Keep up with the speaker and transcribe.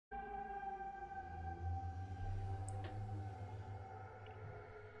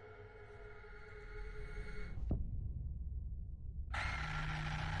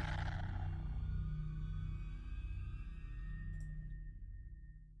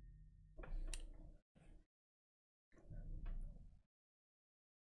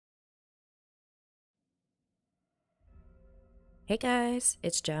Hey guys,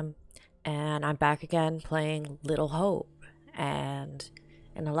 it's Jem, and I'm back again playing Little Hope. And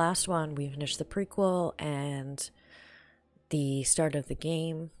in the last one, we finished the prequel and the start of the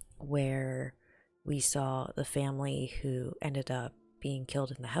game where we saw the family who ended up being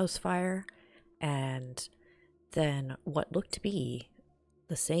killed in the house fire, and then what looked to be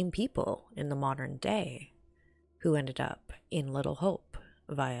the same people in the modern day who ended up in Little Hope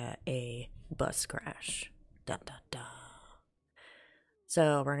via a bus crash. Dun dun dun.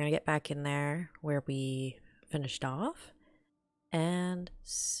 So we're going to get back in there where we finished off and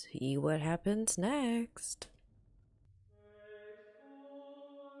see what happens next.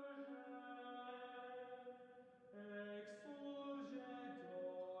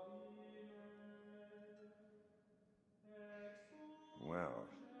 Well,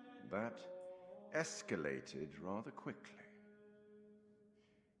 that escalated rather quickly.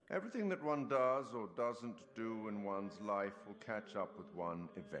 Everything that one does or doesn't do in one's life will catch up with one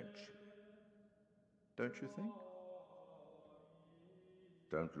eventually. Don't you think?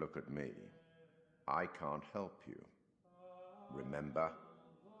 Don't look at me. I can't help you. Remember?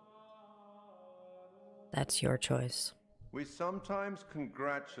 That's your choice. We sometimes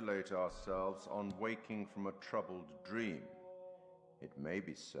congratulate ourselves on waking from a troubled dream. It may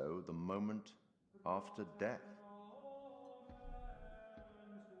be so the moment after death.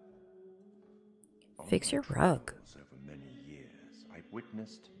 On Fix my your rug. travels over many years, I've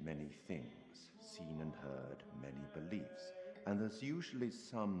witnessed many things, seen and heard many beliefs, and there's usually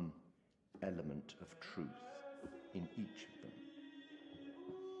some element of truth in each of them.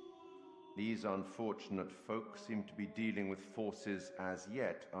 These unfortunate folk seem to be dealing with forces as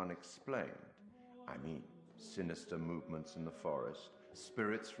yet unexplained. I mean, sinister movements in the forest,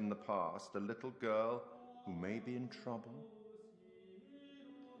 spirits from the past, a little girl who may be in trouble.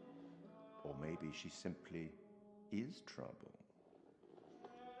 Or maybe she simply is trouble.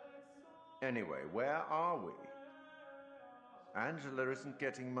 Anyway, where are we? Angela isn't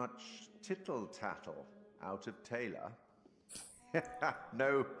getting much tittle-tattle out of Taylor.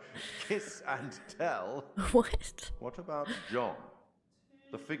 No kiss and tell. What? What about John?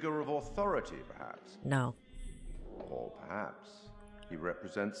 The figure of authority, perhaps? No. Or perhaps he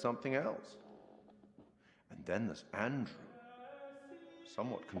represents something else. And then there's Andrew.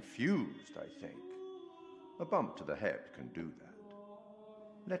 Somewhat confused, I think. A bump to the head can do that.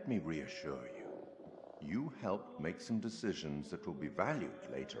 Let me reassure you. You helped make some decisions that will be valued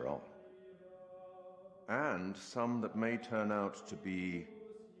later on. And some that may turn out to be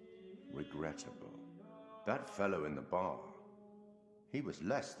regrettable. That fellow in the bar, he was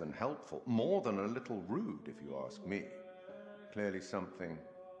less than helpful, more than a little rude, if you ask me. Clearly something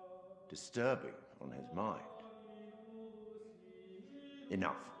disturbing on his mind.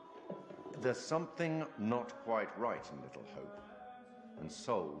 Enough. There's something not quite right in Little Hope, and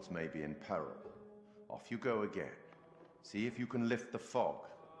souls may be in peril. Off you go again. See if you can lift the fog.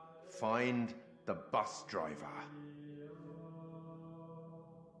 Find the bus driver.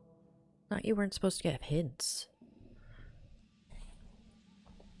 Thought you weren't supposed to get hints.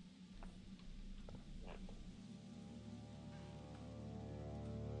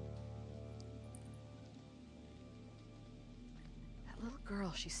 That little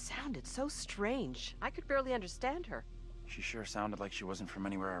girl, she sounded so strange. I could barely understand her. She sure sounded like she wasn't from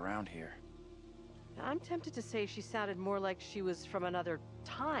anywhere around here. I'm tempted to say she sounded more like she was from another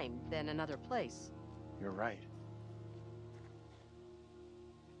time than another place. You're right.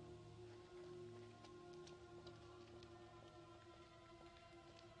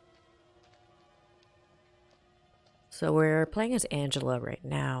 So we're playing as Angela right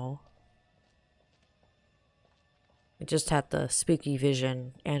now. We just had the spooky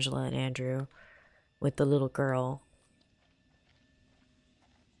vision, Angela and Andrew, with the little girl.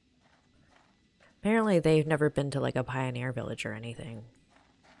 Apparently they've never been to like a pioneer village or anything.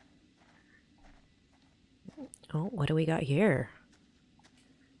 Oh, what do we got here?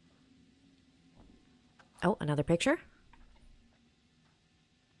 Oh, another picture?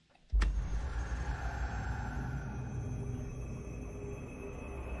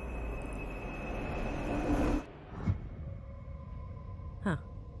 Huh.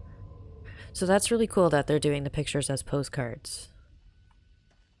 So that's really cool that they're doing the pictures as postcards.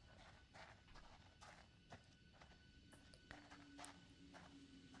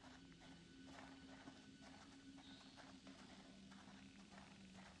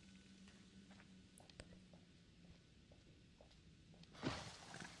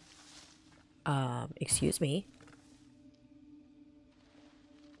 Excuse me.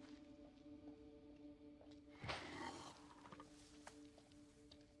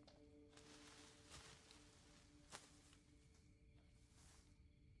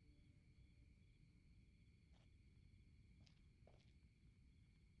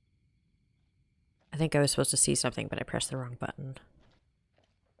 think I was supposed to see something, but I pressed the wrong button.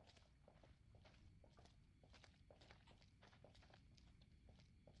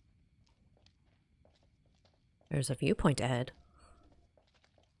 There's a viewpoint ahead.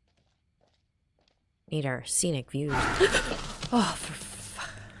 Need our scenic views. Oh,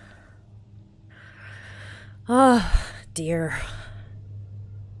 oh, dear.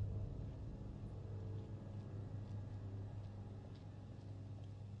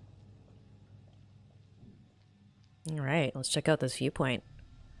 All right, let's check out this viewpoint.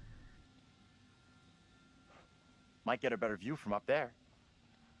 Might get a better view from up there.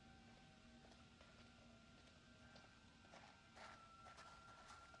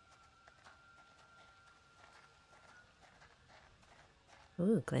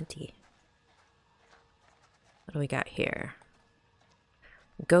 Ooh, glinty. What do we got here?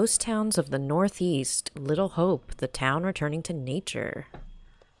 Ghost towns of the Northeast. Little Hope, the town returning to nature.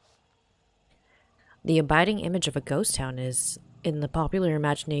 The abiding image of a ghost town is in the popular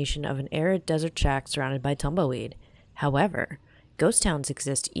imagination of an arid desert shack surrounded by tumbleweed. However, ghost towns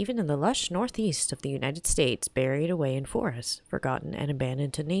exist even in the lush northeast of the United States, buried away in forests, forgotten and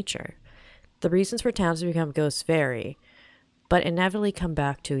abandoned to nature. The reasons for towns to become ghosts vary, but inevitably come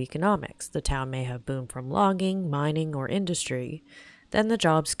back to economics. The town may have boomed from logging, mining, or industry. Then the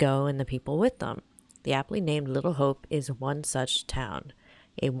jobs go and the people with them. The aptly named Little Hope is one such town,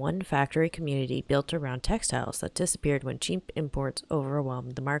 a one-factory community built around textiles that disappeared when cheap imports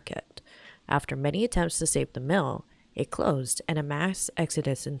overwhelmed the market. After many attempts to save the mill, it closed and a mass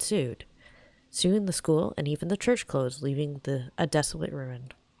exodus ensued. Soon the school and even the church closed, leaving a desolate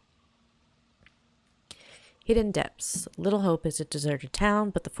ruin. Hidden Depths. Little Hope is a deserted town,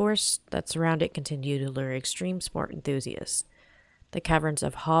 but the forests that surround it continue to lure extreme sport enthusiasts. The caverns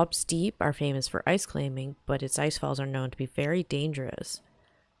of Hobbs Deep are famous for ice climbing, but its ice falls are known to be very dangerous.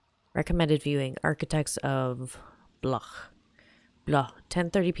 Recommended viewing: Architects of Bloch.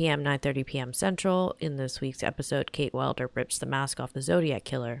 10:30 p.m., 9:30 p.m. Central. In this week's episode, Kate Wilder rips the mask off the Zodiac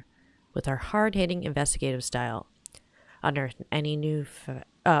Killer with her hard-hitting investigative style. Unearth any new...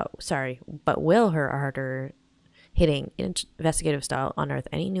 will her harder-hitting investigative style unearth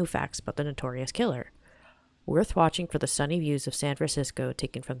any new facts about the notorious killer? Worth watching for the sunny views of San Francisco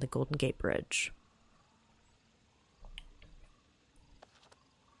taken from the Golden Gate Bridge.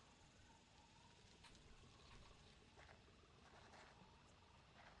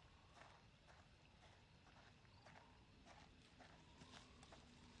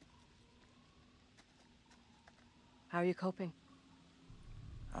 How are you coping?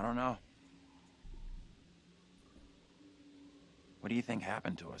 I don't know. What do you think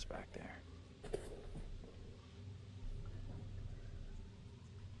happened to us back there?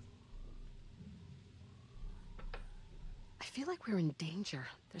 I feel like we're in danger.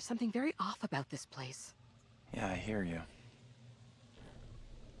 There's something very off about this place. Yeah, I hear you.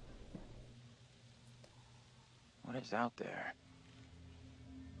 What is out there?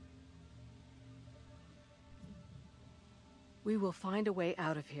 We will find a way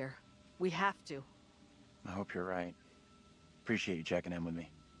out of here. We have to. I hope you're right. Appreciate you checking in with me.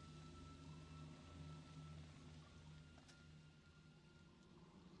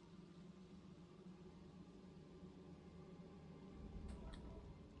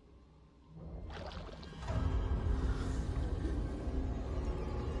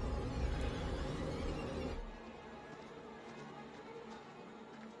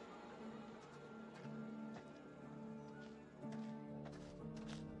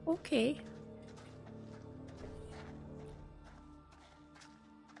 Okay.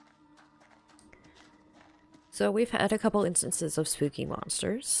 So we've had a couple instances of spooky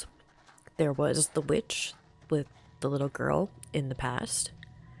monsters. There was the witch with the little girl in the past.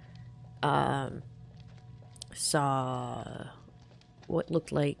 Saw what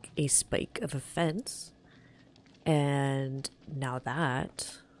looked like a spike of a fence. And now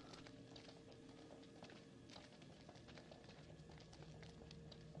that...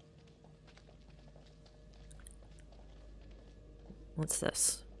 What's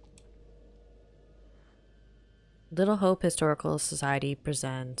this? Little Hope Historical Society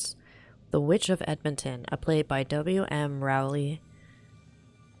presents The Witch of Edmonton, a play by W.M. Rowley,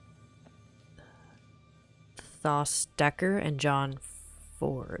 Thosdecker, and John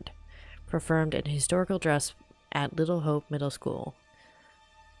Ford. Performed in historical dress at Little Hope Middle School.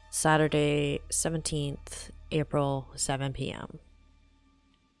 Saturday, 17th April, 7 p.m.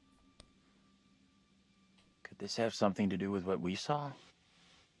 Could this have something to do with what we saw?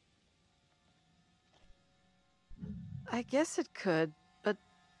 I guess it could, but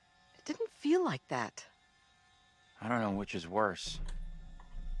it didn't feel like that. I don't know which is worse.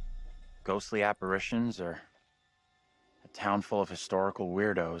 ghostly apparitions or a town full of historical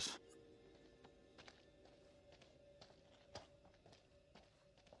weirdos.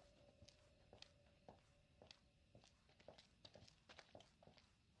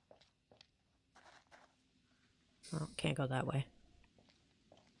 Oh, can't go that way.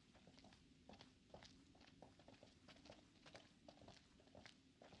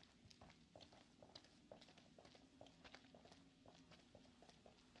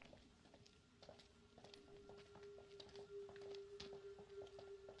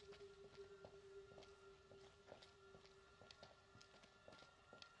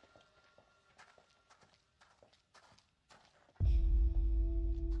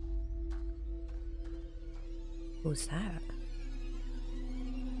 Who's that?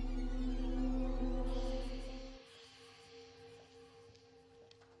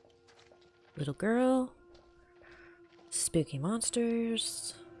 Little girl. Spooky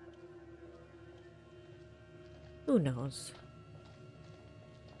monsters. Who knows?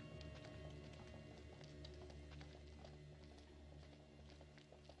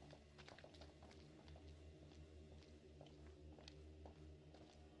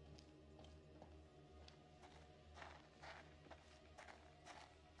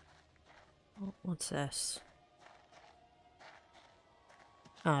 Oh, what's this?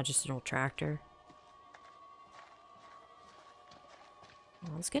 Oh, just an old tractor.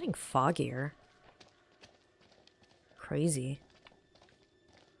 Oh, it's getting foggier. Crazy.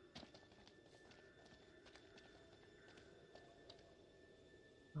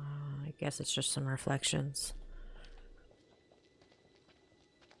 I guess it's just some reflections.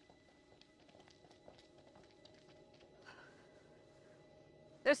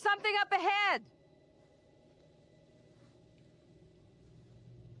 There's something up ahead!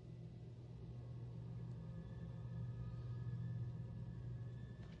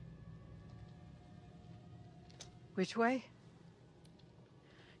 Which way?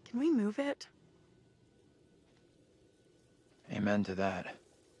 Can we move it? Amen to that.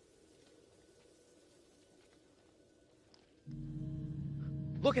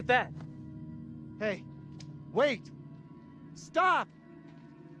 Look at that! Hey, wait! Stop!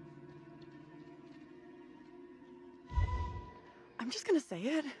 I'm just gonna say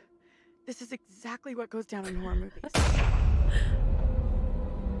it. This is exactly what goes down in horror movies.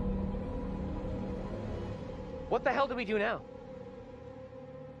 What the hell do we do now?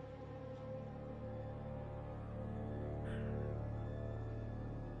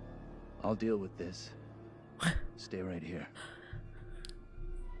 I'll deal with this. Stay right here.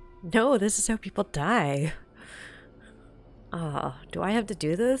 No, this is how people die. Do I have to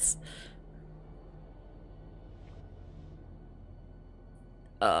do this?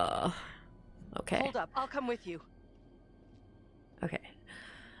 Okay. Hold up, I'll come with you. Okay.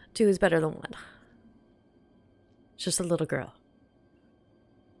 2 is better than 1. It's just a little girl.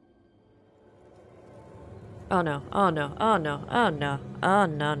 Oh no, oh no, oh no, oh no, oh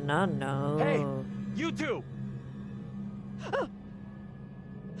no, no, no. Hey, you two!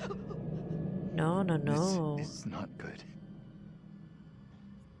 No, no, no. This is not good.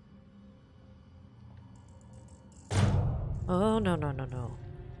 Oh no, no, no, no.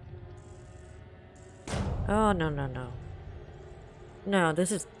 Oh no, no, no. No,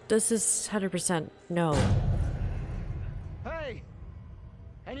 this is 100% no. Hey!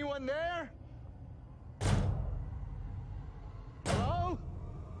 Anyone there? Hello?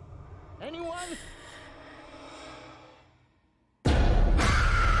 Anyone?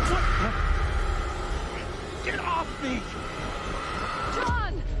 What the? Get off me!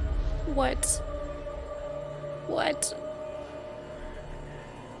 John! What? What?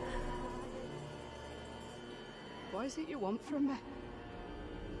 What is it you want from me?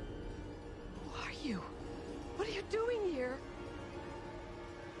 Who are you? What are you doing here?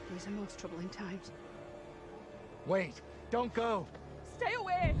 These are most troubling times. Wait, don't go! Stay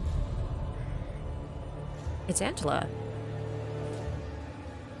away! It's Angela.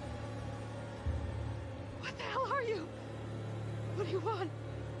 What the hell are you? What do you want?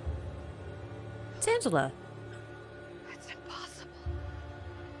 It's Angela. It's impossible.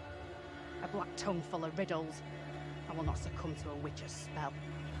 A black tongue full of riddles. I will not succumb to a witch's spell.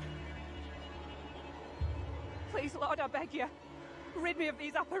 Please, Lord, I beg you. Rid me of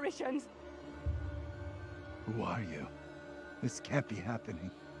these apparitions. Who are you? This can't be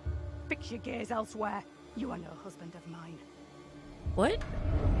happening. Fix your gaze elsewhere. You are no husband of mine. What?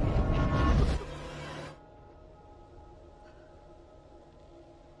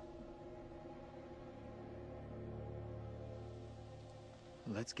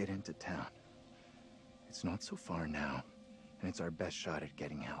 Let's get into town. It's not so far now, and it's our best shot at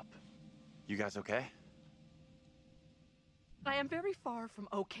getting help. You guys okay? I am very far from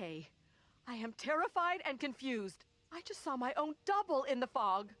okay. I am terrified and confused. I just saw my own double in the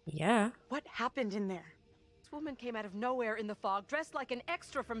fog. Yeah. What happened in there? This woman came out of nowhere in the fog, dressed like an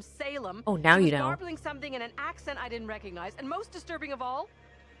extra from Salem. Oh, now she you was know. garbling something in an accent I didn't recognize, and most disturbing of all,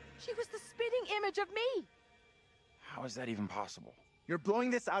 she was the spitting image of me. How is that even possible? You're blowing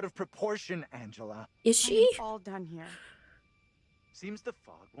this out of proportion, Angela. Is she? I'm all done here. Seems the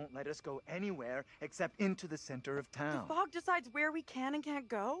fog won't let us go anywhere except into the center of town. The fog decides where we can and can't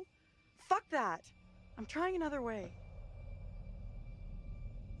go? Fuck that. I'm trying another way.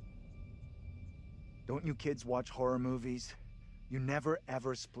 Don't you kids watch horror movies? You never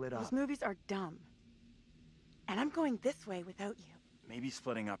ever split up. Those movies are dumb. And I'm going this way without you. Maybe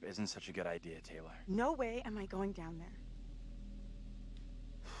splitting up isn't such a good idea, Taylor. No way am I going down there.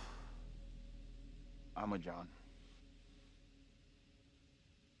 I'm with John.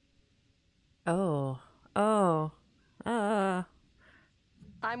 Oh. Oh.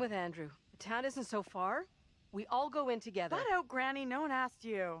 I'm with Andrew. The town isn't so far. We all go in together. Flat out, Granny. No one asked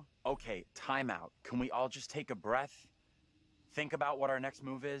you. Okay, time out. Can we all just take a breath? Think about what our next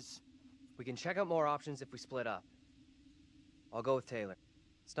move is? We can check out more options if we split up. I'll go with Taylor.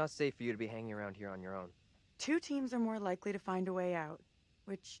 It's not safe for you to be hanging around here on your own. 2 teams are more likely to find a way out,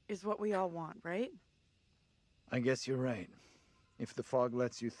 which is what we all want, right? I guess you're right. If the fog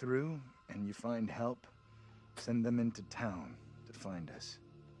lets you through and you find help, send them into town to find us.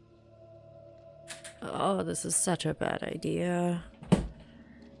 Oh, this is such a bad idea.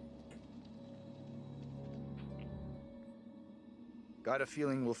 Got a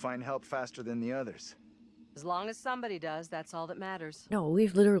feeling we'll find help faster than the others. As long as somebody does, that's all that matters. No,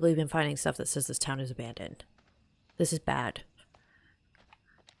 we've literally been finding stuff that says this town is abandoned. This is bad.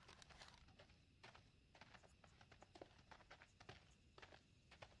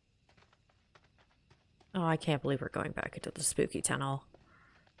 Oh, I can't believe we're going back into the spooky tunnel.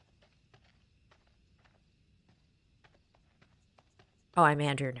 Oh, I'm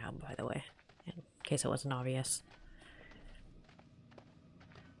Andrew now, by the way, in case it wasn't obvious.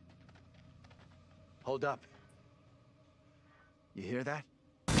 Hold up. You hear that?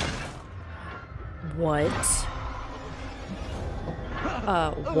 What?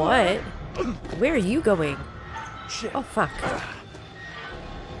 What? Where are you going? Shit. Oh, fuck.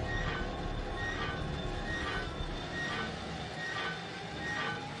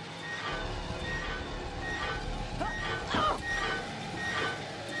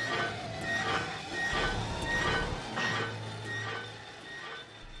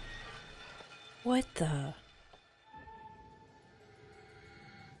 What the?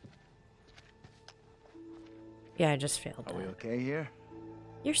 Yeah, I just failed Are we that. okay here?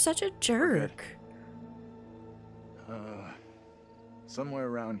 You're such a jerk. Somewhere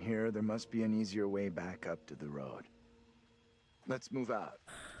around here, there must be an easier way back up to the road. Let's move out.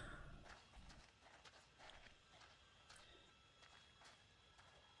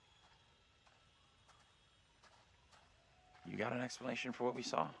 You got an explanation for what we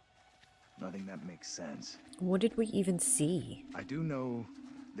saw? Nothing that makes sense. What did we even see? I do know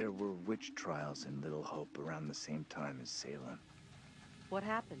there were witch trials in Little Hope around the same time as Salem. What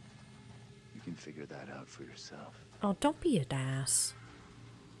happened? You can figure that out for yourself. Oh, don't be an ass.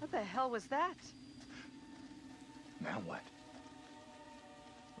 What the hell was that? Now what?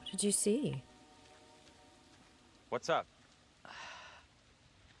 What did you see? What's up?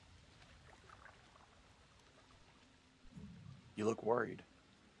 You look worried.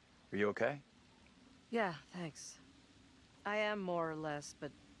 Are you okay? Yeah, thanks. I am more or less,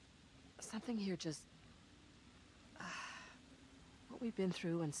 but something here just... what we've been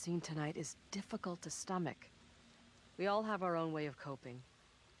through and seen tonight is difficult to stomach. We all have our own way of coping.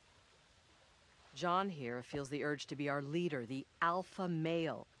 John here feels the urge to be our leader, the alpha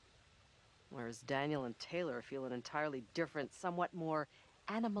male. Whereas Daniel and Taylor feel an entirely different, somewhat more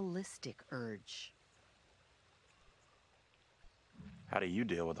animalistic urge. How do you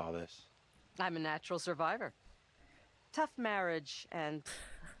deal with all this? I'm a natural survivor. Tough marriage and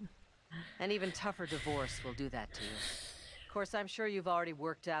an even tougher divorce will do that to you. Of course, I'm sure you've already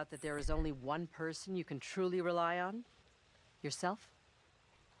worked out that there is only one person you can truly rely on. Yourself?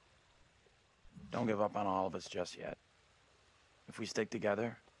 Don't give up on all of us just yet. If we stick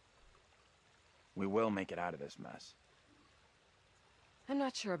together, we will make it out of this mess. I'm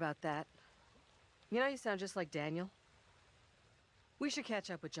not sure about that. You know, you sound just like Daniel. We should catch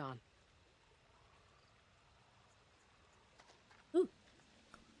up with John. Ooh.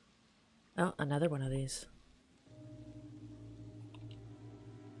 Oh, another one of these.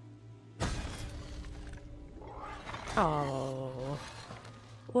 Oh.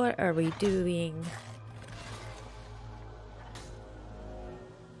 What are we doing?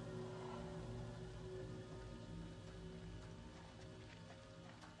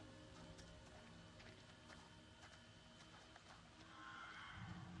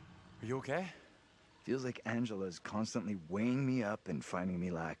 Are you okay? Feels like Angela's constantly weighing me up and finding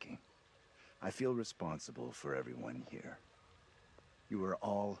me lacking. I feel responsible for everyone here. You are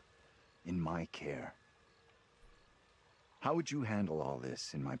all in my care. How would you handle all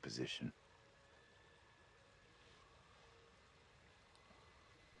this in my position?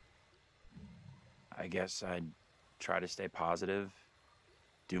 I guess I'd try to stay positive,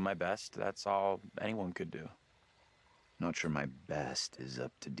 do my best. That's all anyone could do. Not sure my best is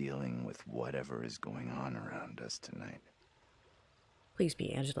up to dealing with whatever is going on around us tonight. Please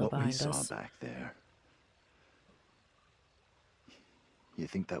be Angela What we behind saw us. back there. You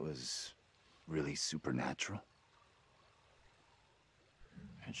think that was really supernatural?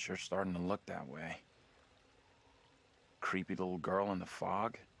 It's sure starting to look that way. Creepy little girl in the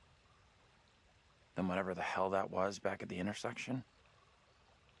fog. Then whatever the hell that was back at the intersection.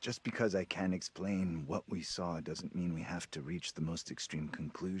 Just because I can't explain what we saw doesn't mean we have to reach the most extreme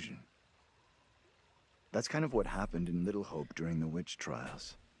conclusion. That's kind of what happened in Little Hope during the witch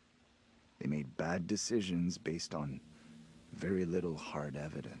trials. They made bad decisions based on very little hard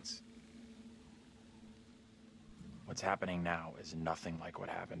evidence. What's happening now is nothing like what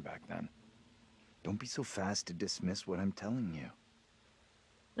happened back then. Don't be so fast to dismiss what I'm telling you.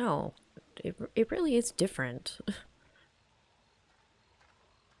 No, it really is different.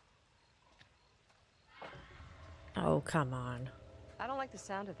 Oh, come on. I don't like the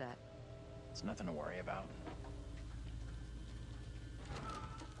sound of that. It's nothing to worry about.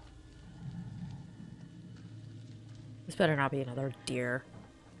 This better not be another deer.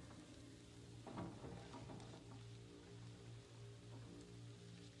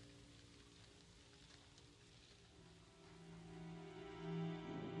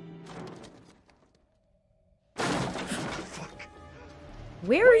 Fuck.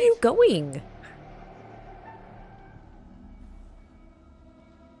 Where are you going?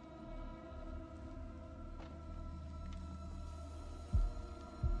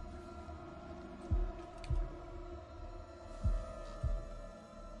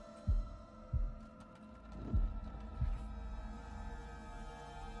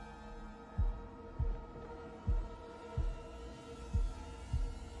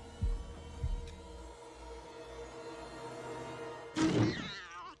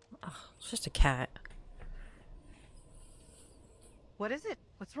 It's just a cat. What is it?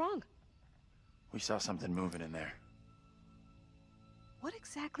 What's wrong? We saw something moving in there. What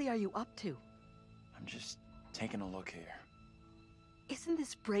exactly are you up to? I'm just taking a look here. Isn't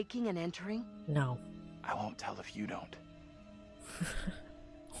this breaking and entering? No. I won't tell if you don't.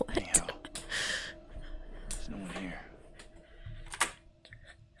 What? Anyhow, there's no one here.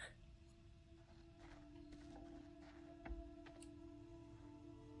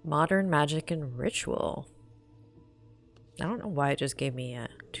 Modern magic and ritual. I don't know why it just gave me a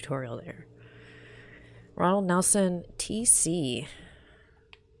tutorial there. Ronald Nelson, TC.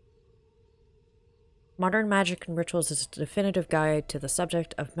 Modern Magic and Rituals is a definitive guide to the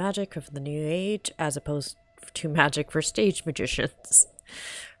subject of magic of the New Age, as opposed to magic for stage magicians.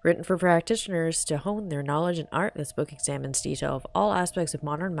 Written for practitioners to hone their knowledge and art, this book examines detail of all aspects of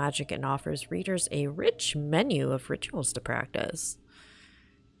modern magic and offers readers a rich menu of rituals to practice.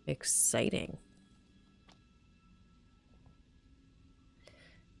 Exciting.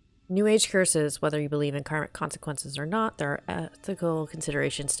 New Age curses, whether you believe in karmic consequences or not, there are ethical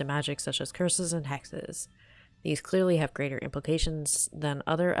considerations to magic such as curses and hexes. These clearly have greater implications than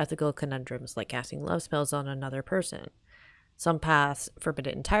other ethical conundrums like casting love spells on another person. Some paths forbid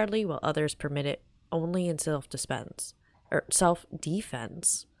it entirely, while others permit it only in self-defense.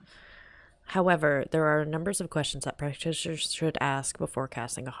 However, there are numbers of questions that practitioners should ask before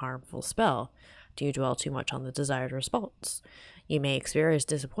casting a harmful spell. Do you dwell too much on the desired results? You may experience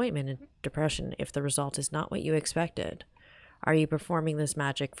disappointment and depression if the result is not what you expected. Are you performing this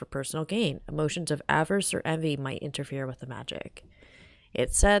magic for personal gain? Emotions of avarice or envy might interfere with the magic.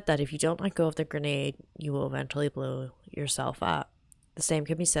 It's said that if you don't let go of the grenade, you will eventually blow yourself up. The same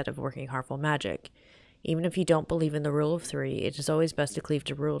can be said of working harmful magic. Even if you don't believe in the rule of three, it is always best to cleave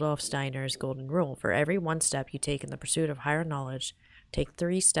to Rudolf Steiner's golden rule. For every one step you take in the pursuit of higher knowledge, take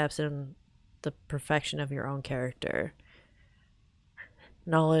 3 steps in the perfection of your own character.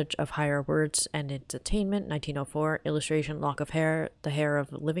 Knowledge of higher words and its attainment, 1904. Illustration, lock of hair. The hair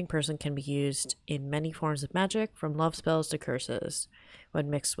of a living person can be used in many forms of magic, from love spells to curses. When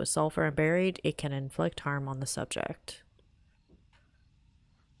mixed with sulfur and buried, it can inflict harm on the subject.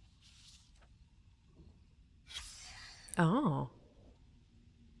 Oh.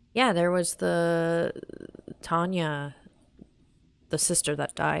 Yeah, there was the Tanya, the sister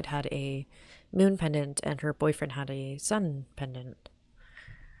that died, had a moon pendant, and her boyfriend had a sun pendant.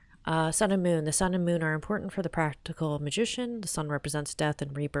 Sun and moon. The sun and moon are important for the practical magician. The sun represents death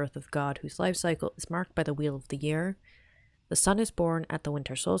and rebirth of God, whose life cycle is marked by the wheel of the year. The sun is born at the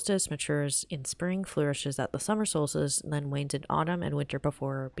winter solstice, matures in spring, flourishes at the summer solstice, and then wanes in autumn and winter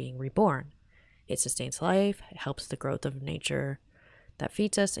before being reborn. It sustains life, helps the growth of nature that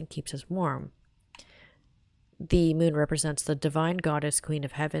feeds us and keeps us warm. The moon represents the divine goddess, queen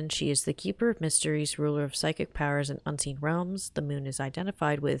of heaven. She is the keeper of mysteries, ruler of psychic powers and unseen realms. The moon is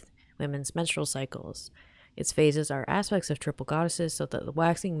identified with women's menstrual cycles. Its phases are aspects of triple goddesses, so that the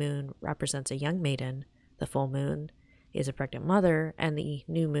waxing moon represents a young maiden, the full moon is a pregnant mother, and the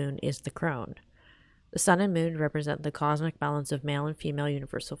new moon is the crone. The sun and moon represent the cosmic balance of male and female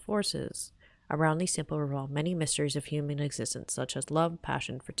universal forces. Around these symbols revolve many mysteries of human existence, such as love,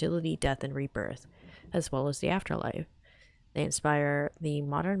 passion, fertility, death, and rebirth, as well as the afterlife. They inspire the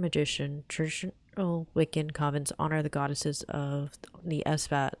modern magician. Traditional Wiccan covens honor the goddesses of the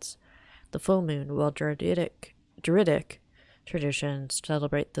Esbats. The full moon, while Druidic traditions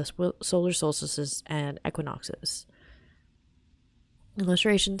celebrate the solar solstices and equinoxes.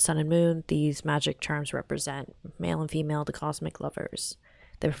 Illustration: sun and moon. These magic charms represent male and female, the cosmic lovers.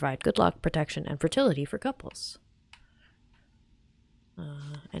 They provide good luck, protection, and fertility for couples.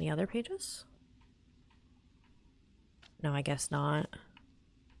 Any other pages? No, I guess not.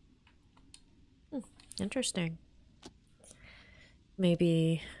 Interesting.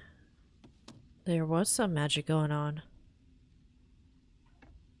 Maybe there was some magic going on.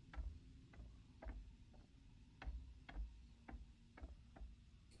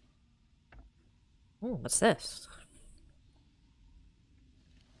 Oh, what's this?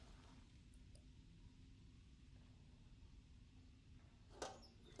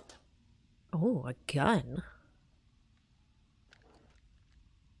 Oh, a gun.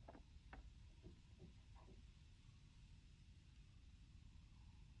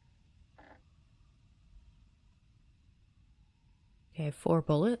 Okay, 4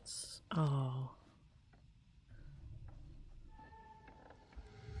 bullets. Oh.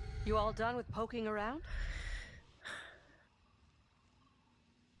 You all done with poking around?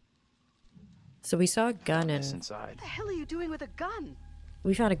 So we saw a gun in... inside. What the hell are you doing with a gun?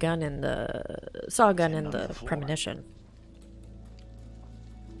 We found a gun in the... Saw a gun in the premonition.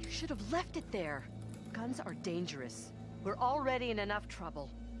 You should have left it there. Guns are dangerous. We're already in enough trouble.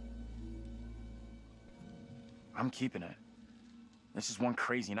 I'm keeping it. This is one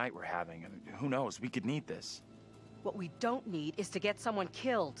crazy night we're having, and who knows, we could need this. What we don't need is to get someone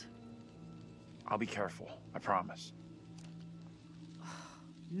killed. I'll be careful, I promise.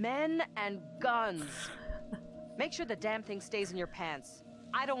 Men and guns. Make sure the damn thing stays in your pants.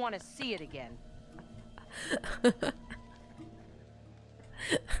 I don't want to see it again.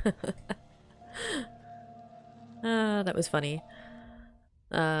 That was funny.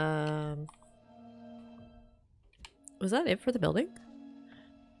 Was that it for the building?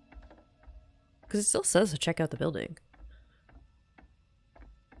 Because it still says to check out the building.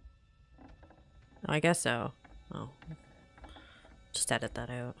 Oh, I guess so. Oh. Just edit that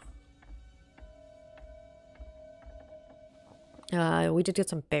out. We did get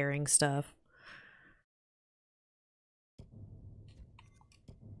some bearing stuff.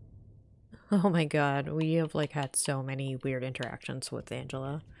 Oh my god, we have like had so many weird interactions with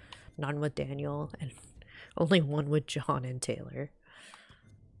Angela. None with Daniel, and only one with John and Taylor.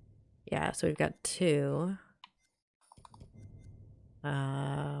 Yeah, so we've got 2.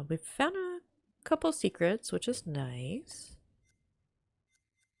 We've found a couple secrets, which is nice.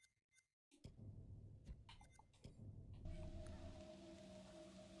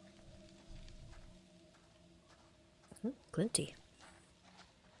 Glinty.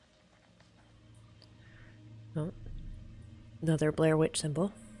 Oh, another Blair Witch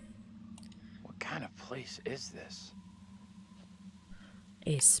symbol. What kind of place is this?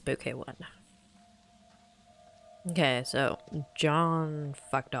 A spooky one. Okay, so John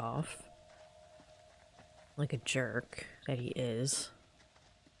fucked off. Like a jerk that he is.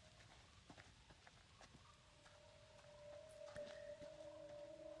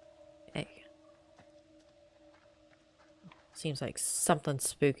 Hey. Seems like something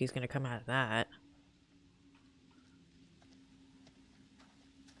spooky's gonna come out of that.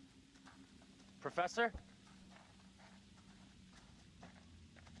 Professor?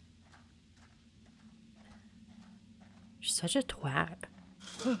 You're such a twat.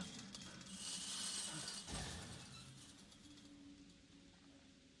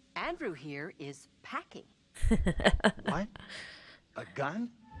 Andrew here is packing. What? A gun?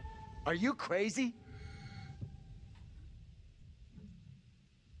 Are you crazy?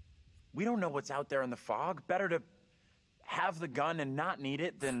 We don't know what's out there in the fog. Better to have the gun and not need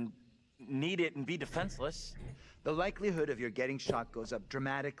it than need it and be defenseless. The likelihood of your getting shot goes up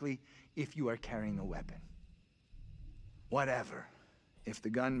dramatically if you are carrying a weapon. Whatever. If the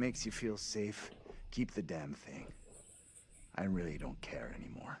gun makes you feel safe, keep the damn thing. I really don't care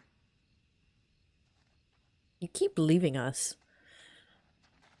anymore. You keep leaving us.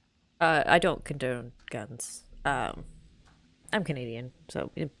 I don't condone guns. I'm Canadian,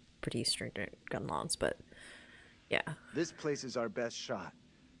 so we're pretty strict on gun laws, but yeah. This place is our best shot.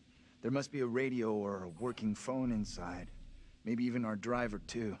 There must be a radio or a working phone inside. Maybe even our driver,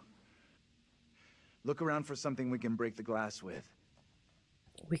 too. Look around for something we can break the glass with.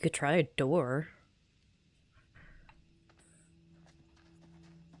 We could try a door.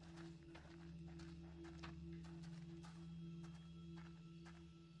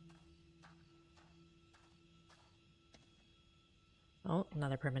 Oh,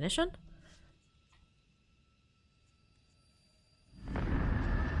 another premonition?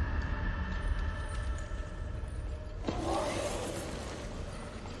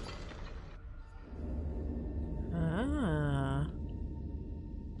 Ah.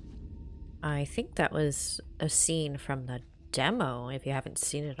 I think that was a scene from the demo, if you haven't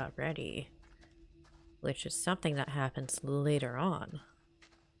seen it already. Which is something that happens later on.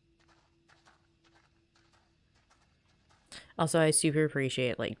 Also, I super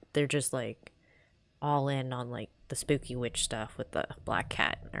appreciate, like, they're just, like, all in on, like, the spooky witch stuff with the black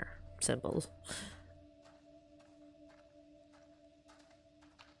cat and their symbols.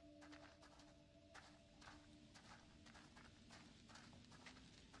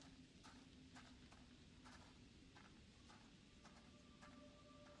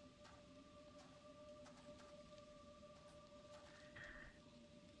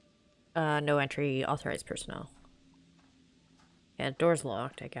 No entry, authorized personnel. Yeah, door's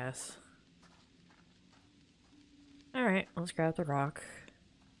locked, I guess. Alright, let's grab the rock.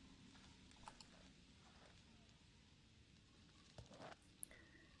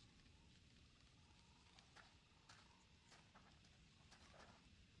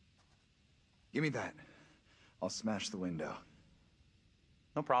 Give me that. I'll smash the window.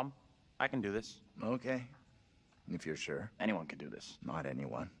 No problem. I can do this. Okay. If you're sure. Anyone can do this. Not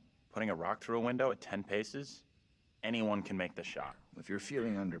anyone. Putting a rock through a window at 10 paces? Anyone can make the shot. If you're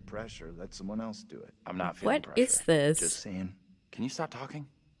feeling under pressure, let someone else do it. I'm not feeling What pressure. is this? Just saying. Can you stop talking?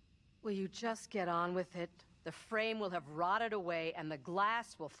 Will you just get on with it? The frame will have rotted away and the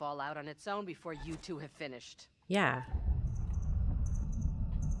glass will fall out on its own before you two have finished. Yeah.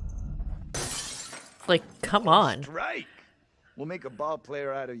 Like, come on. Strike! We'll make a ball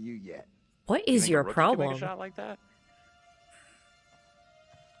player out of you yet. What You is think a your rookie could make problem? a shot like that?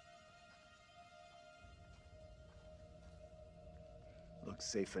 Looks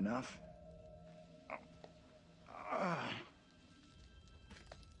safe enough.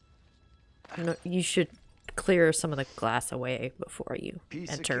 No, you should clear some of the glass away before you Piece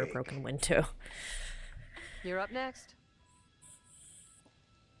of enter a cake. broken window. You're up next.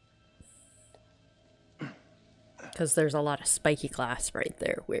 Because there's a lot of spiky glass right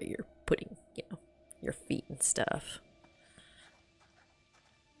there where you're putting, you know, your feet and stuff.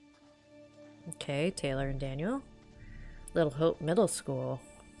 Okay, Taylor and Daniel. Little Hope Middle School.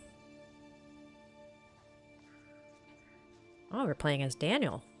 Oh, we're playing as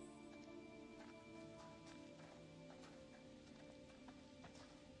Daniel.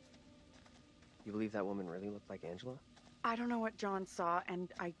 You believe that woman really looked like Angela? I don't know what John saw,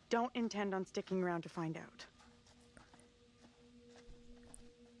 and I don't intend on sticking around to find out.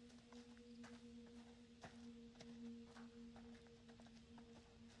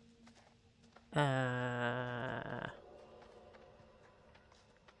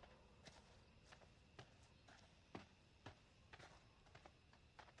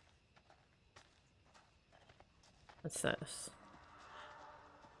 What's this?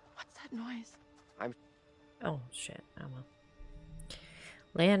 What's that noise? Oh, shit. Oh, well.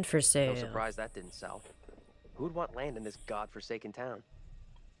 Land for sale. No surprise that didn't sell. Who'd want land in this godforsaken town?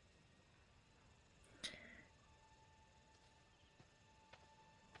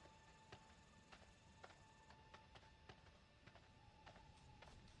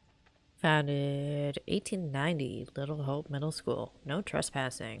 Founded 1890, Little Hope Middle School. No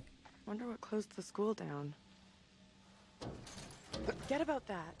trespassing. Wonder what closed the school down. Forget about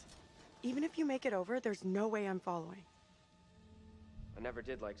that. Even if you make it over, there's no way I'm following. I never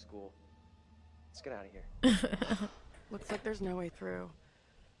did like school. Let's get out of here. Looks like there's no way through.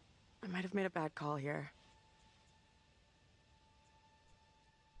 I might have made a bad call here.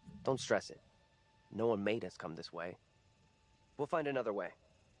 Don't stress it. No one made us come this way. We'll find another way.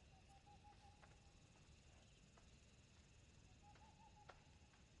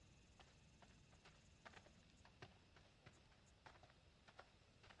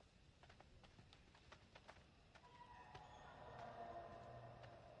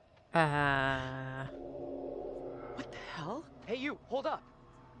 What the hell? Hey, you! Hold up!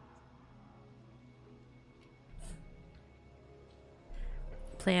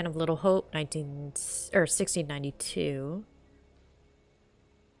 Plan of Little Hope, 1692.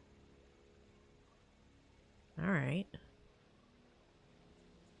 All right.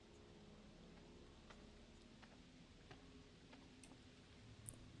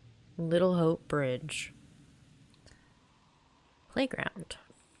 Little Hope Bridge. Playground.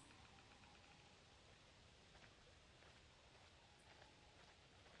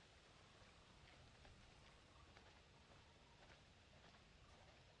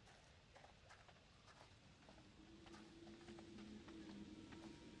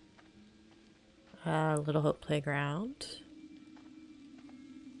 Little Hope Playground.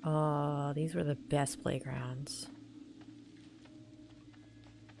 Oh, these were the best playgrounds.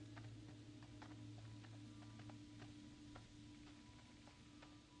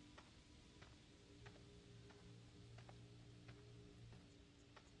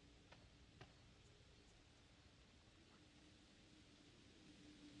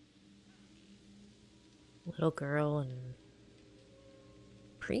 Little girl and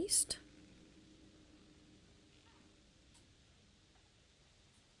priest?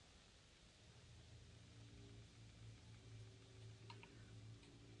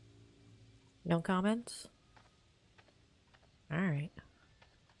 No comments? Alright.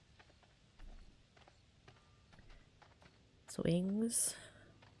 Swings.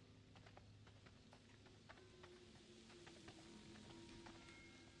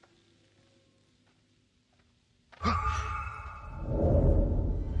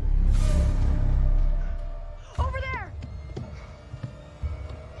 Over there!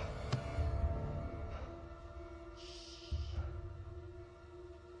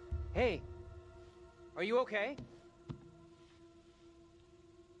 Hey! Are you okay?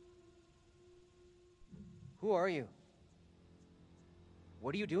 Who are you?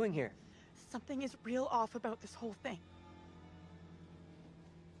 What are you doing here? Something is real off about this whole thing.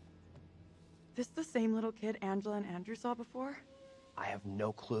 This the same little kid Angela and Andrew saw before? I have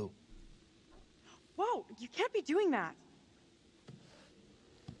no clue. Whoa, you can't be doing that.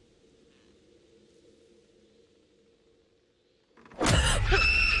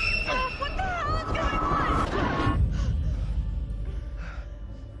 What the hell is going on?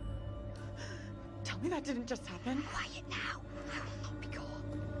 Tell me that didn't just happen. Quiet now. I will not be caught.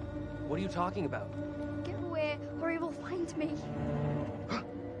 What are you talking about? Get away, or he will find me.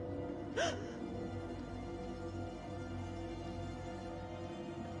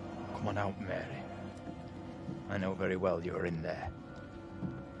 Come on out, Mary. I know very well you're in there.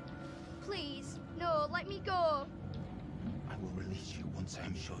 Please, no, let me go. I will release you once I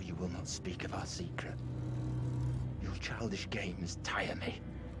am sure you will not speak of our secret. Your childish games tire me.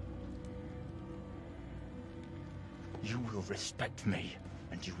 You will respect me,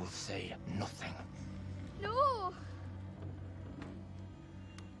 and you will say nothing. No!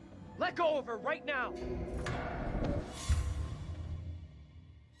 Let go of her right now!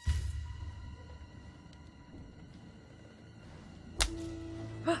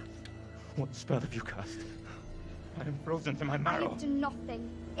 What spell have you cast? I am frozen to my marrow. I have done nothing.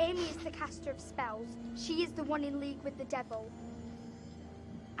 Amy is the caster of spells. She is the one in league with the devil.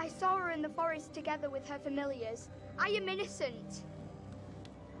 I saw her in the forest together with her familiars. I am innocent.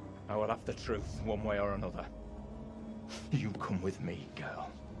 I will have the truth, one way or another. You come with me, girl.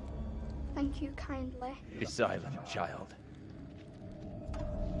 Thank you kindly. Be silent, child.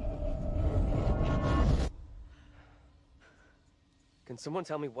 Can someone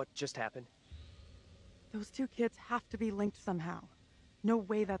tell me what just happened? Those two kids have to be linked somehow. No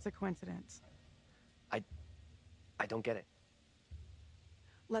way that's a coincidence. I don't get it.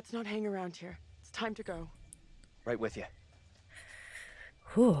 Let's not hang around here. It's time to go. Right with you.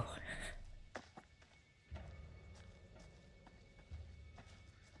 Whew.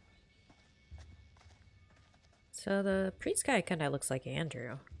 So the priest guy kind of looks like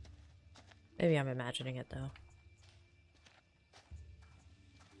Andrew. Maybe I'm imagining it though.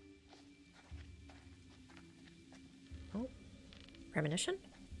 Oh, premonition?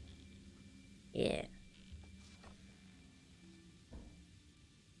 Yeah.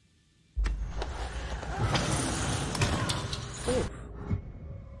 Ooh.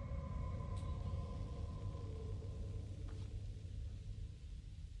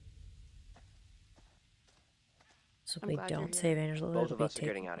 So if I'm we glad you're don't here. save Angela, Both it'll of be us are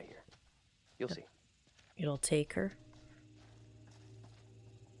getting out of here. You'll see. It'll take her.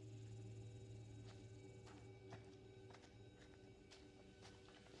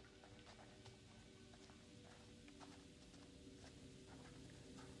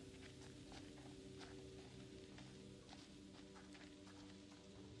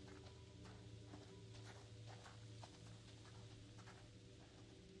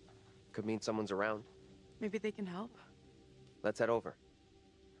 Could mean someone's around. Maybe they can help. Let's head over.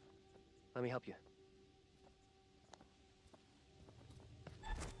 Let me help you.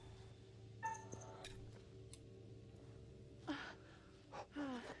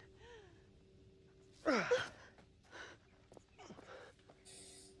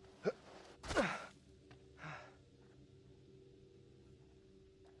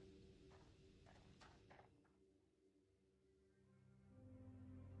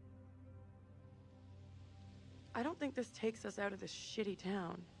 I don't think this takes us out of this shitty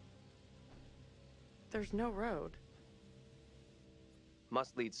town. There's no road.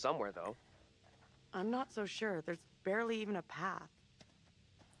 Must lead somewhere, though. I'm not so sure. There's barely even a path.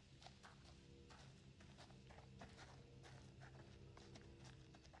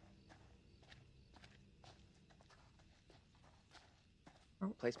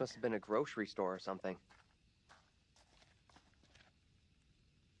 Place must have been a grocery store or something.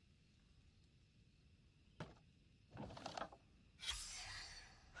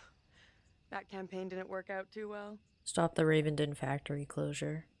 That campaign didn't work out too well. Stop the Ravenden factory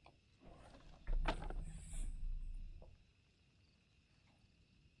closure.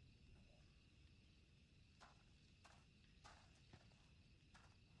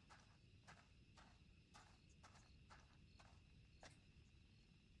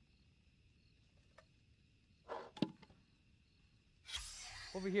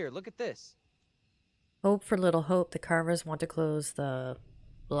 Over here, look at this. Hope for little hope. The Carvers want to close the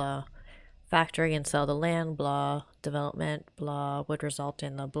blah factory and sell the land. Blah development. Blah would result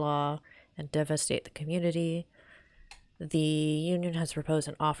in the blah and devastate the community. The union has proposed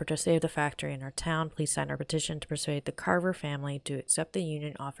an offer to save the factory in our town. Please sign our petition to persuade the Carver family to accept the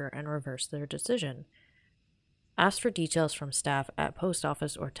union offer and reverse their decision. Ask for details from staff at post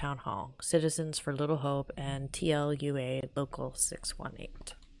office or town hall. Citizens for Little Hope and TLUA Local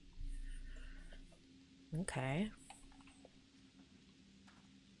 618. Okay.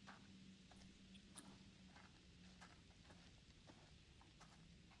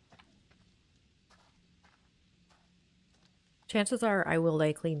 Chances are I will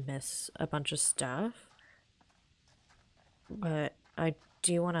likely miss a bunch of stuff, but I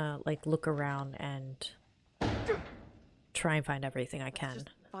do want to like look around and try and find everything I can. Just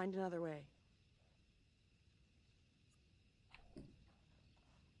find another way.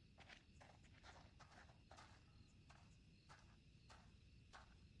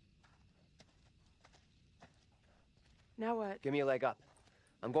 Now what? Give me a leg up.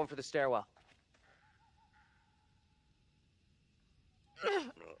 I'm going for the stairwell.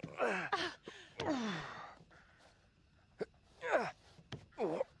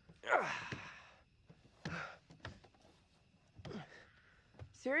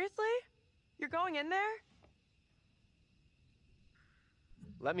 Seriously? You're going in there?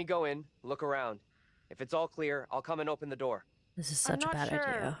 Let me go in, look around. If it's all clear, I'll come and open the door. This is such a I'm not bad sure.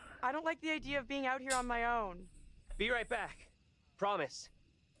 idea. I don't like the idea of being out here on my own. Be right back. Promise.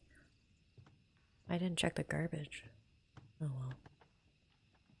 I didn't check the garbage. Oh well.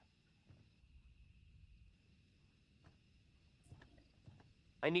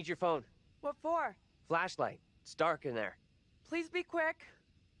 I need your phone. What for? Flashlight. It's dark in there. Please be quick.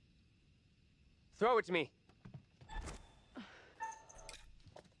 Throw it to me.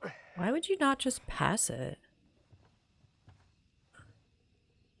 Why would you not just pass it?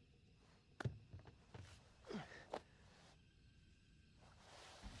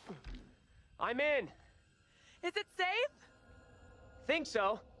 I'm in. Is it safe? Think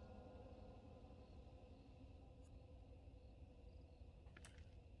so.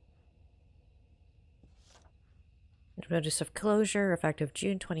 Notice of closure, effective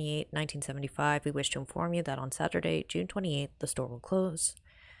June 28, 1975. We wish to inform you that on Saturday, June 28th, the store will close.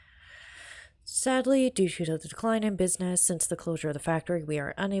 Sadly, due to the decline in business since the closure of the factory, we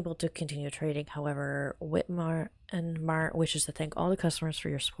are unable to continue trading. However, Whitmar and Mart wishes to thank all the customers for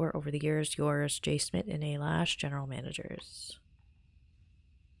your support over the years. Yours, J. Smith and A. Lash, General Managers.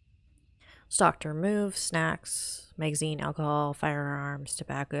 Stock to remove, snacks, magazine, alcohol, firearms,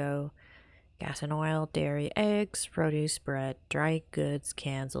 tobacco, gas and oil, dairy, eggs, produce, bread, dry goods,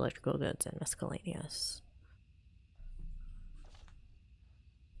 cans, electrical goods, and miscellaneous.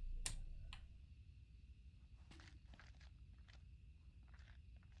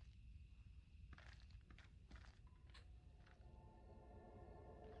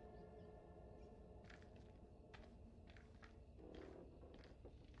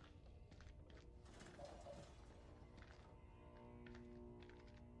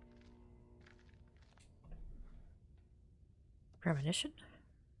 Premonition?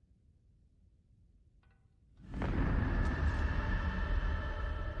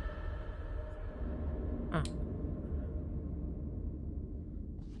 Huh.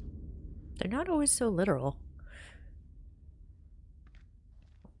 They're not always so literal.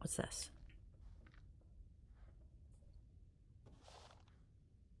 What's this?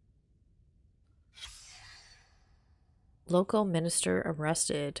 Local minister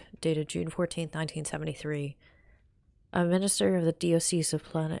arrested, dated June 14th, 1973. A minister of the Diocese of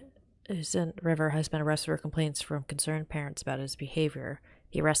Pleasant River has been arrested for complaints from concerned parents about his behavior.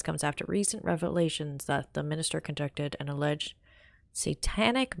 The arrest comes after recent revelations that the minister conducted an alleged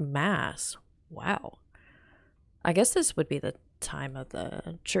satanic mass. Wow. I guess this would be the time of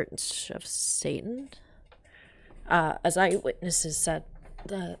the Church of Satan. As eyewitnesses said,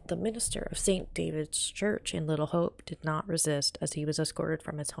 the minister of St. David's Church in Little Hope did not resist as he was escorted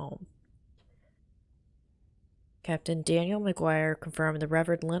from his home. Captain Daniel McGuire confirmed the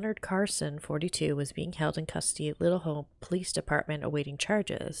Reverend Leonard Carson, 42, was being held in custody at Little Hope Police Department awaiting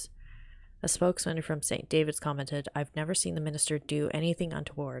charges. A spokesman from St. David's commented, "I've never seen the minister do anything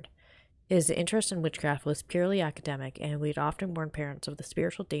untoward. His interest in witchcraft was purely academic, and we'd often warn parents of the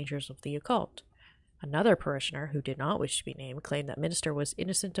spiritual dangers of the occult." Another parishioner, who did not wish to be named, claimed that minister was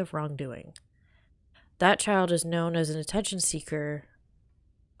innocent of wrongdoing. That child is known as an attention seeker.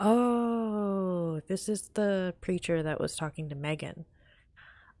 Oh, this is the preacher that was talking to Megan.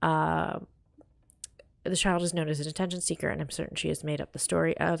 The child is known as an attention seeker, and I'm certain she has made up the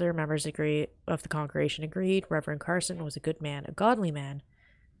story. Other members of the congregation agreed. Reverend Carson was a good man, a godly man,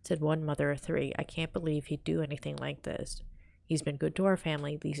 said one mother of three. "I can't believe he'd do anything like this. He's been good to our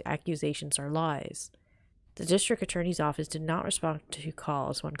family. These accusations are lies." The district attorney's office did not respond to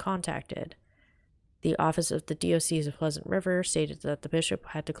calls when contacted. The office of the Diocese of Pleasant River stated that the bishop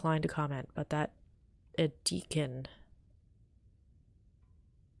had declined to comment, but that a deacon...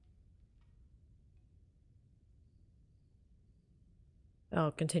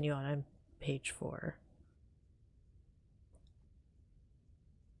 I'll continue on page 4.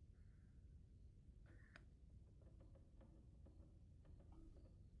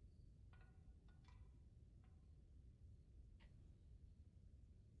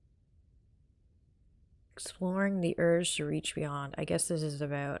 Exploring the urge to reach beyond. I guess this is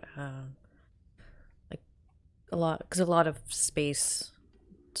about like a lot of space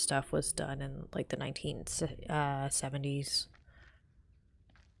stuff was done in like the 1970s.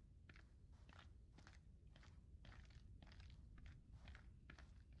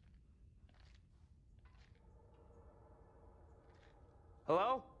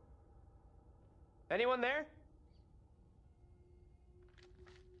 Hello? Anyone there?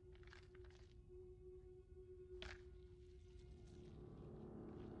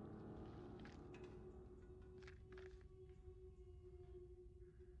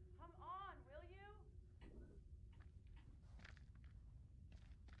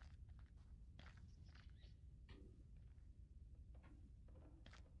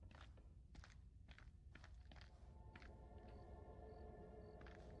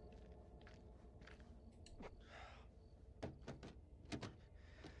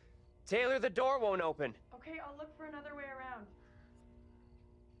 Taylor, the door won't open. Okay, I'll look for another way around.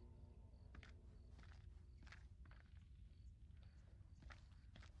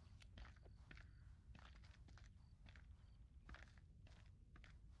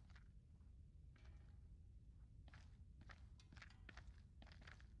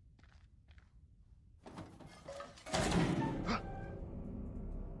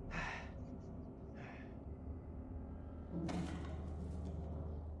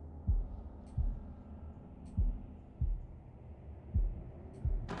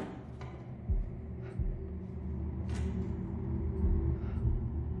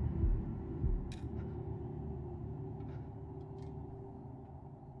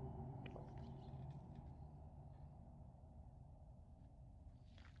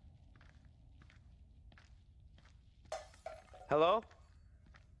 Hello?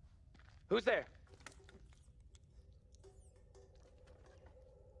 Who's there?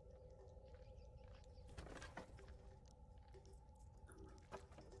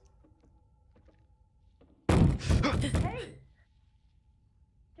 Hey!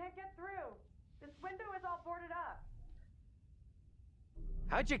 Can't get through. This window is all boarded up.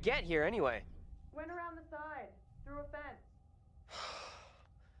 How'd you get here anyway? Went around the side, through a fence.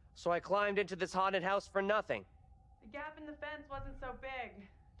 So I climbed into this haunted house for nothing. The gap in the fence wasn't so big.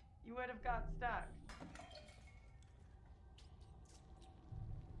 You would have got stuck.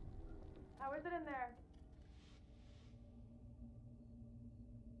 How is it in there?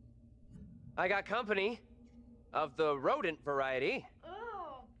 I got company. Of the rodent variety.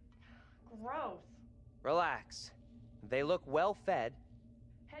 Oh, gross. Relax. They look well fed.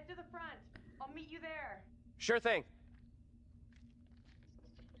 Head to the front. I'll meet you there. Sure thing.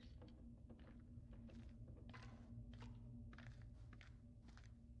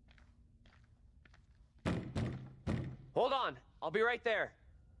 Hold on. I'll be right there.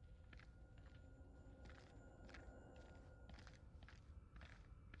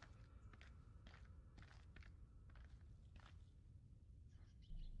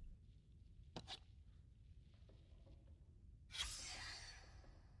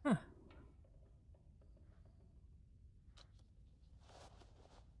 Huh.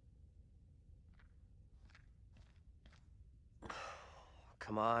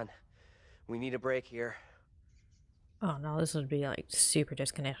 Come on. We need a break here. Oh no, this would be like super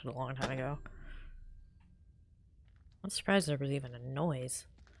disconnected a long time ago. I'm surprised there was even a noise.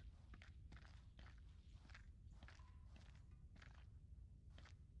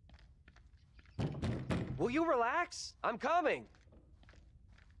 Will you relax? I'm coming.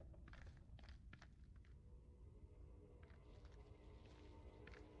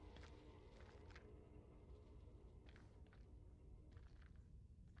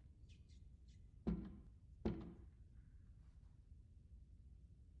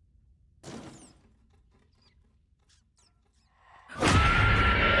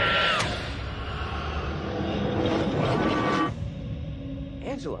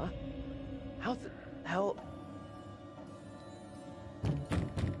 Angela? How the hell?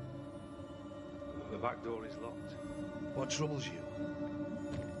 The back door is locked. What troubles you?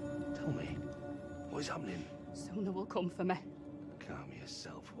 Tell me, what is happening? Sona will come for me. Calm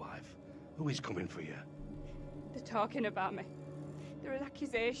yourself, wife. Who is coming for you? They're talking about me. There are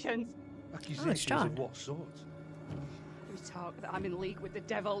accusations. Accusations John. of what sort? There's talk that I'm in league with the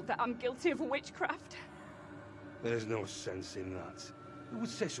devil, that I'm guilty of witchcraft. There's no sense in that. Who would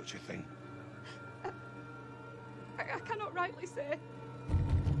say such a thing? I cannot rightly say.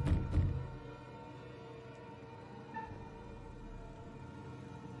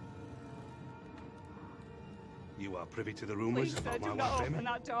 You are privy to the rumours Please, sir, about my do not wife, open Amy?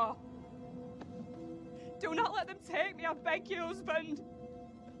 that door. Do not let them take me, I beg you, husband.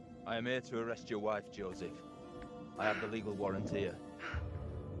 I am here to arrest your wife, Joseph. I have the legal warrant here.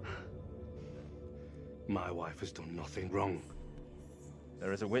 My wife has done nothing wrong.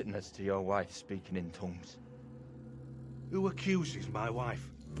 There is a witness to your wife speaking in tongues. Who accuses my wife?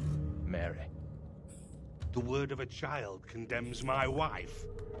 Mary. The word of a child condemns my wife.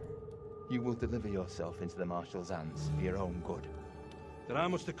 You will deliver yourself into the Marshal's hands for your own good. Then I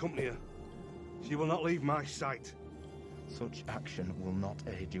must accompany her. She will not leave my sight. Such action will not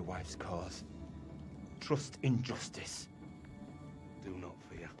aid your wife's cause. Trust in justice. Do not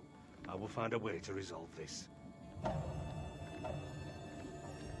fear. I will find a way to resolve this.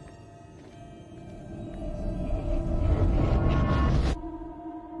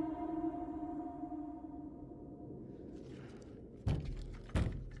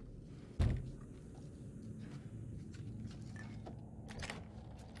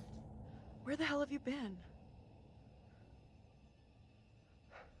 Where the hell have you been?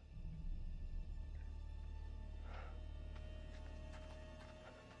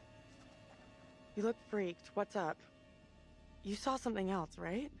 You look freaked. What's up? You saw something else,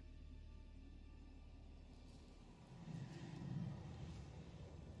 right?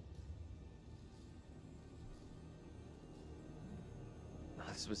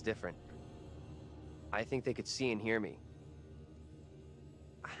 This was different. I think they could see and hear me.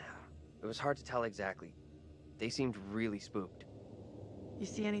 It was hard to tell exactly. They seemed really spooked. You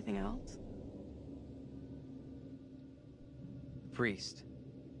see anything else? Priest.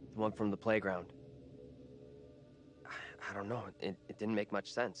 The one from the playground. I don't know. It didn't make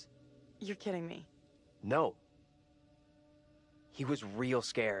much sense. You're kidding me. No. He was real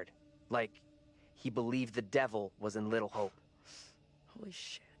scared. Like, he believed the devil was in Little Hope. Holy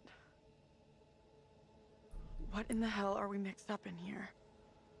shit. What in the hell are we mixed up in here?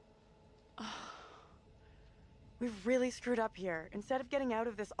 We've really screwed up here. Instead of getting out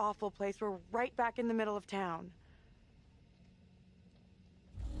of this awful place, we're right back in the middle of town.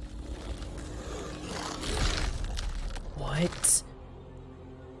 What?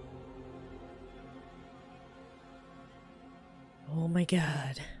 Oh my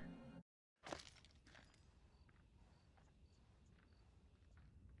god.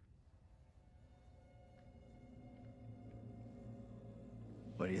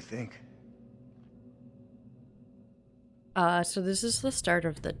 What do you think? So this is the start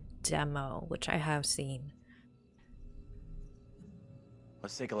of the demo, which I have seen.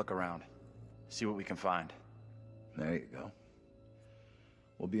 Let's take a look around. See what we can find. There you go.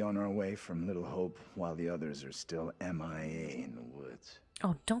 We'll be on our way from Little Hope while the others are still MIA in the woods.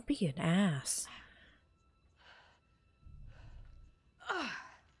 Oh, don't be an ass.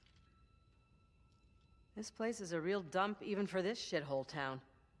 This place is a real dump even for this shithole town.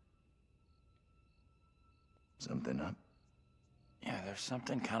 Something up? Yeah, there's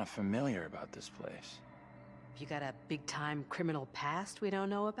something kind of familiar about this place. You got a big-time criminal past we don't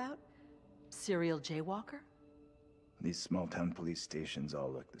know about? Serial jaywalker? These small-town police stations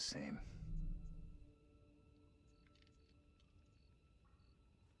all look the same.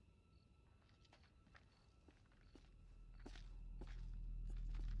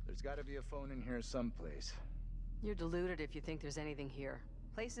 There's gotta be a phone in here someplace. You're deluded if you think there's anything here.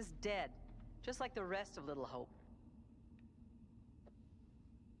 Place is dead, just like the rest of Little Hope.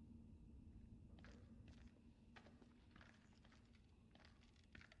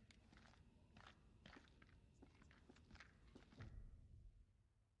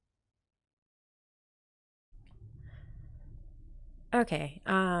 Okay,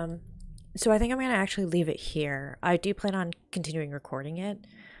 so I think I'm gonna actually leave it here. I do plan on continuing recording it.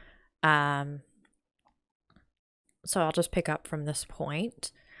 So I'll just pick up from this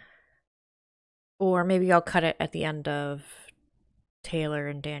point. Or maybe I'll cut it at the end of Taylor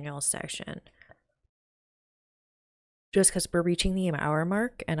and Daniel's section. Just because we're reaching the hour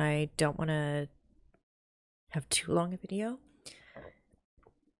mark and I don't want to have too long a video.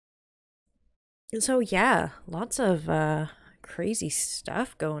 So yeah, lots of crazy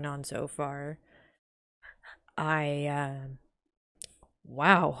stuff going on so far. Wow.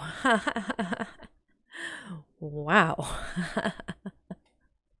 Wow.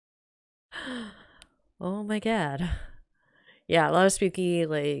 Oh my god. Yeah, a lot of spooky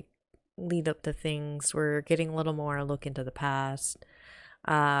like lead up to things. We're getting a little more look into the past,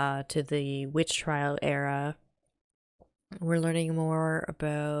 to the witch trial era. We're learning more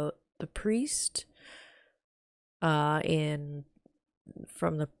about the priest that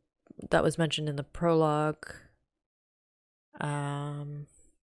was mentioned in the prologue.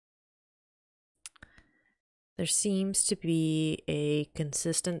 There seems to be a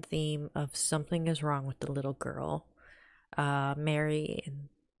consistent theme of something is wrong with the little girl. Mary in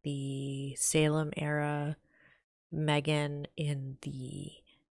the Salem era, Megan in the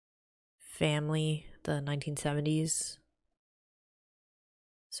family, the 1970s.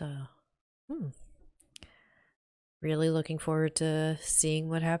 So, really looking forward to seeing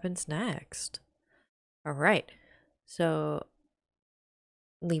what happens next. All right. So,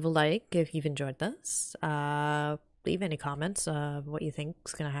 leave a like if you've enjoyed this. Leave any comments of what you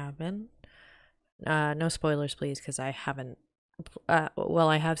think's gonna happen. No spoilers, please, because I haven't. Well,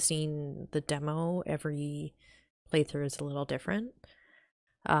 I have seen the demo. Every playthrough is a little different.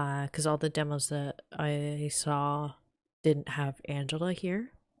 Because all the demos that I saw didn't have Angela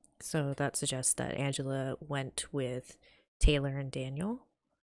here. So that suggests that Angela went with Taylor and Daniel.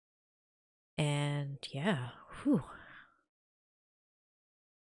 And yeah, whew.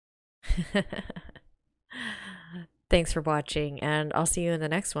 Thanks for watching, and I'll see you in the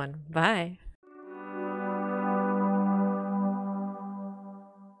next one. Bye.